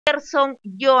Jherson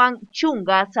Johan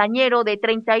Chunga Azañero, de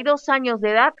 32 años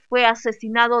de edad, fue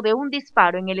asesinado de un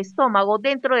disparo en el estómago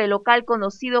dentro del local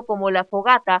conocido como la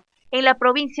Fogata en la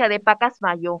provincia de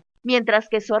Pacasmayo, mientras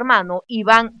que su hermano,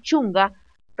 Iván Chunga,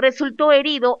 resultó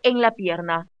herido en la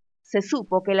pierna. Se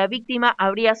supo que la víctima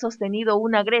habría sostenido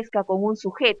una gresca con un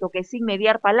sujeto que, sin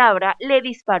mediar palabra, le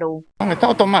disparó. Han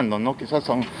estado tomando, ¿no? Quizás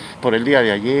son por el día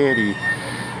de ayer y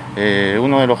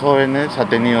uno de los jóvenes ha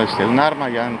tenido un arma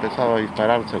y ha empezado a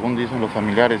disparar, según dicen los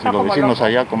familiares y los vecinos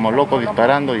allá, como loco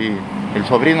disparando, y el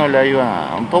sobrino le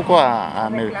iba un poco a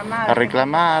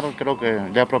reclamar, creo que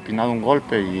le ha propinado un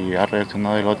golpe y ha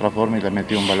reaccionado de la otra forma y le ha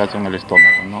metido un balazo en el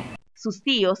estómago, ¿no? Sus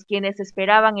tíos, quienes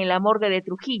esperaban en la morgue de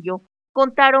Trujillo,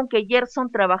 contaron que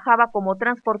Jherson trabajaba como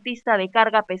transportista de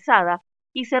carga pesada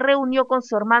y se reunió con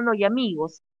su hermano y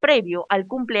amigos, previo al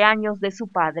cumpleaños de su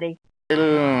padre.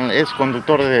 Él es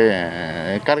conductor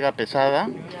de carga pesada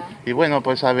y bueno,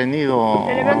 pues ha venido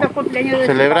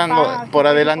celebrando por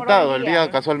adelantado el día,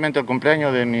 casualmente el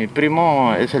cumpleaños de mi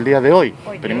primo es el día de hoy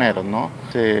primero, ¿no?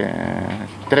 Hace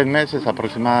 3 meses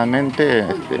aproximadamente,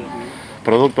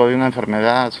 producto de una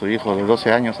enfermedad, su hijo de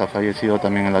 12 años ha fallecido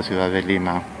también en la ciudad de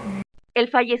Lima. El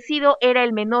fallecido era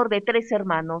el menor de 3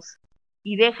 hermanos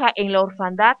y deja en la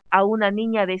orfandad a una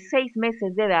niña de 6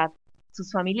 meses de edad.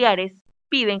 Sus familiares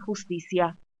piden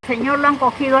justicia. El señor lo han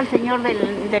cogido al señor del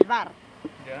bar,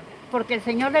 porque el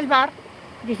señor del bar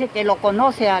dice que lo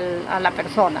conoce a la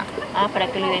persona. Ah, para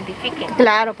que lo identifiquen.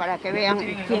 Claro, para que vean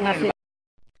quién ha sido.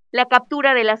 La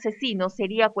captura del asesino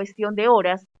sería cuestión de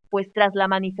horas, pues tras la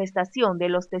manifestación de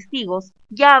los testigos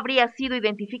ya habría sido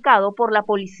identificado por la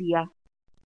policía.